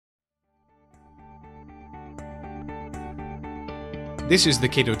This is the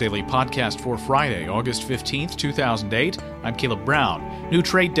Cato Daily Podcast for Friday, August 15th, 2008. I'm Caleb Brown. New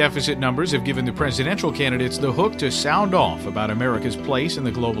trade deficit numbers have given the presidential candidates the hook to sound off about America's place in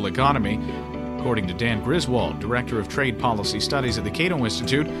the global economy. According to Dan Griswold, Director of Trade Policy Studies at the Cato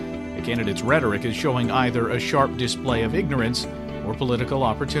Institute, the candidates' rhetoric is showing either a sharp display of ignorance or political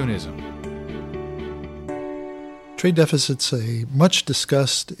opportunism. Trade deficit's a much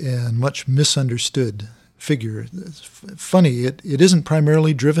discussed and much misunderstood figure. It's funny, it isn't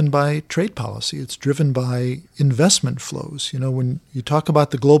primarily driven by trade policy. It's driven by investment flows. You know, when you talk about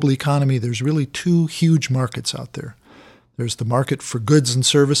the global economy, there's really two huge markets out there. There's the market for goods and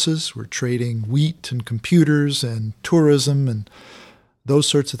services. We're trading wheat and computers and tourism and those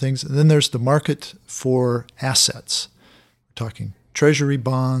sorts of things. And then there's the market for assets. We're talking treasury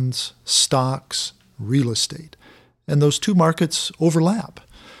bonds, stocks, real estate. And those two markets overlap.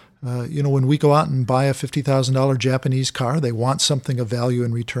 When we go out and buy a $50,000 Japanese car, they want something of value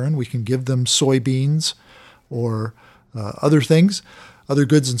in return. We can give them soybeans or other things, other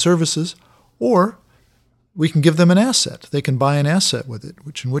goods and services, or we can give them an asset. They can buy an asset with it,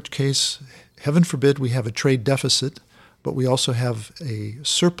 in which case, heaven forbid, we have a trade deficit, but we also have a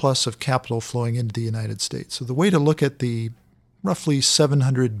surplus of capital flowing into the United States. So the way to look at the roughly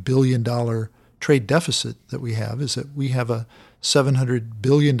 $700 billion trade deficit that we have is that we have a $700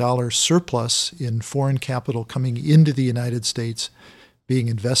 billion surplus in foreign capital coming into the United States, being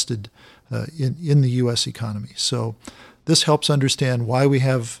invested in the U.S. economy. So this helps understand why we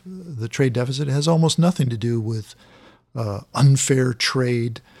have the trade deficit. It has almost nothing to do with unfair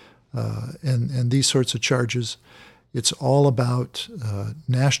trade and these sorts of charges. It's all about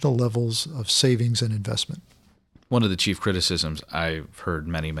national levels of savings and investment. One of the chief criticisms I've heard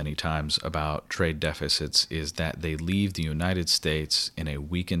many, many times about trade deficits is that they leave the United States in a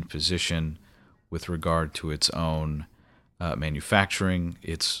weakened position with regard to its own manufacturing,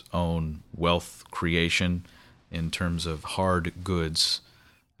 its own wealth creation in terms of hard goods.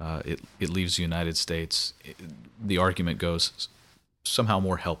 It leaves the United States, the argument goes, somehow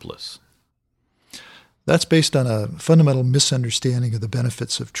more helpless. That's based on a fundamental misunderstanding of the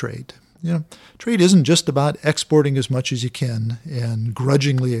benefits of trade. You know, trade isn't just about exporting as much as you can and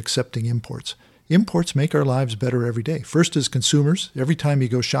grudgingly accepting imports. Imports make our lives better every day. First, as consumers, every time you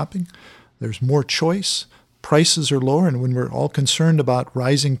go shopping, there's more choice, prices are lower, and when we're all concerned about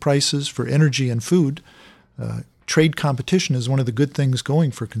rising prices for energy and food, trade competition is one of the good things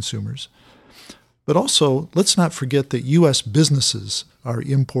going for consumers. But also, let's not forget that U.S. businesses are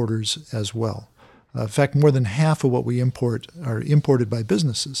importers as well. In fact, more than half of what we import are imported by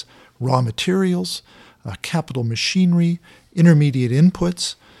businesses. Raw materials, capital machinery, intermediate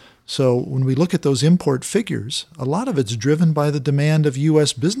inputs. So when we look at those import figures, a lot of it's driven by the demand of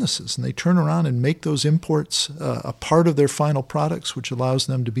U.S. businesses, and they turn around and make those imports a part of their final products, which allows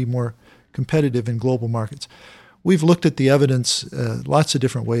them to be more competitive in global markets. We've looked at the evidence lots of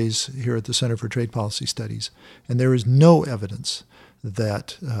different ways here at the Center for Trade Policy Studies, and there is no evidence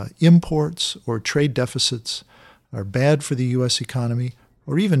that imports or trade deficits are bad for the U.S. economy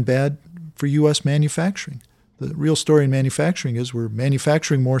or even bad for U.S. manufacturing. The real story in manufacturing is we're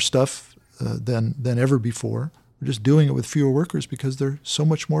manufacturing more stuff than ever before. We're just doing it with fewer workers because they're so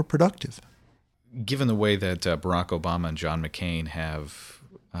much more productive. Given the way that Barack Obama and John McCain have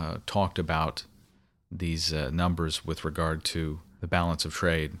talked about these numbers with regard to the balance of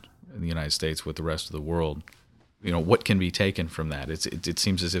trade in the United States with the rest of the world, you know, what can be taken from that? It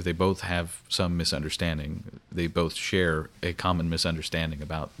seems as if they both have some misunderstanding. They both share a common misunderstanding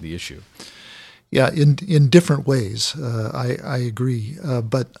about the issue. Yeah, in different ways. I agree.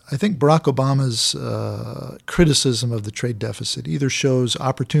 But I think Barack Obama's criticism of the trade deficit either shows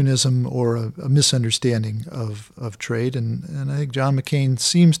opportunism or a misunderstanding of trade. And I think John McCain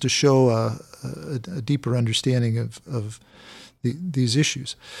seems to show a deeper understanding of these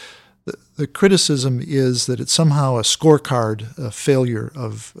issues. The criticism is that it's somehow a scorecard, a failure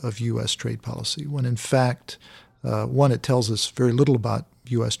of U.S. trade policy, when in fact, one, it tells us very little about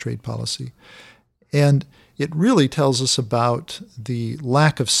U.S. trade policy. And it really tells us about the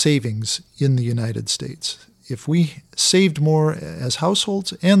lack of savings in the United States. If we saved more as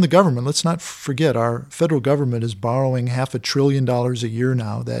households and the government, let's not forget our federal government is borrowing $500 billion a year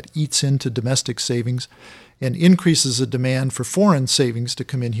now. That eats into domestic savings and increases the demand for foreign savings to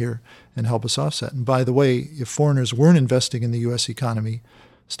come in here and help us offset. And by the way, if foreigners weren't investing in the U.S. economy,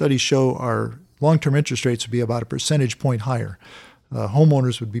 studies show our long-term interest rates would be about a percentage point higher.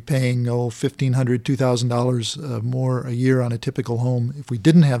 Homeowners would be paying $1,500, $2,000 more a year on a typical home if we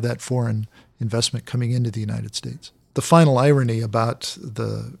didn't have that foreign investment coming into the United States. The final irony about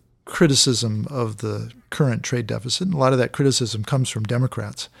the criticism of the current trade deficit, and a lot of that criticism comes from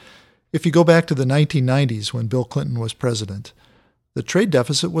Democrats. If you go back to the 1990s when Bill Clinton was president, the trade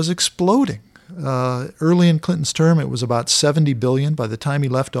deficit was exploding. Early in Clinton's term, it was about $70 billion. By the time he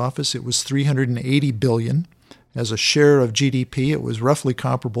left office, it was $380 billion. As a share of GDP, it was roughly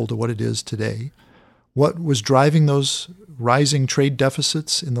comparable to what it is today. What was driving those rising trade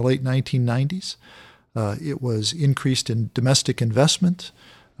deficits in the late 1990s? It was increased in domestic investment,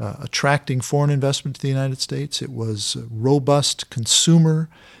 attracting foreign investment to the United States. It was robust consumer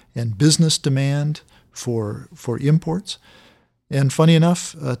and business demand for imports. And funny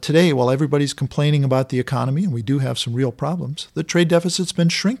enough, today, while everybody's complaining about the economy, and we do have some real problems, the trade deficit's been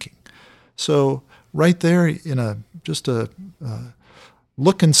shrinking. So right there, in just a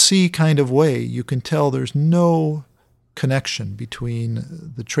look and see kind of way, you can tell there's no connection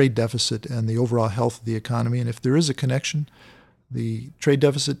between the trade deficit and the overall health of the economy. And if there is a connection, the trade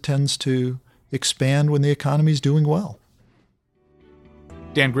deficit tends to expand when the economy is doing well.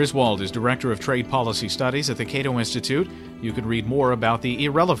 Dan Griswold is Director of Trade Policy Studies at the Cato Institute. You can read more about the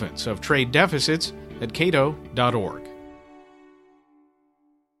irrelevance of trade deficits at cato.org.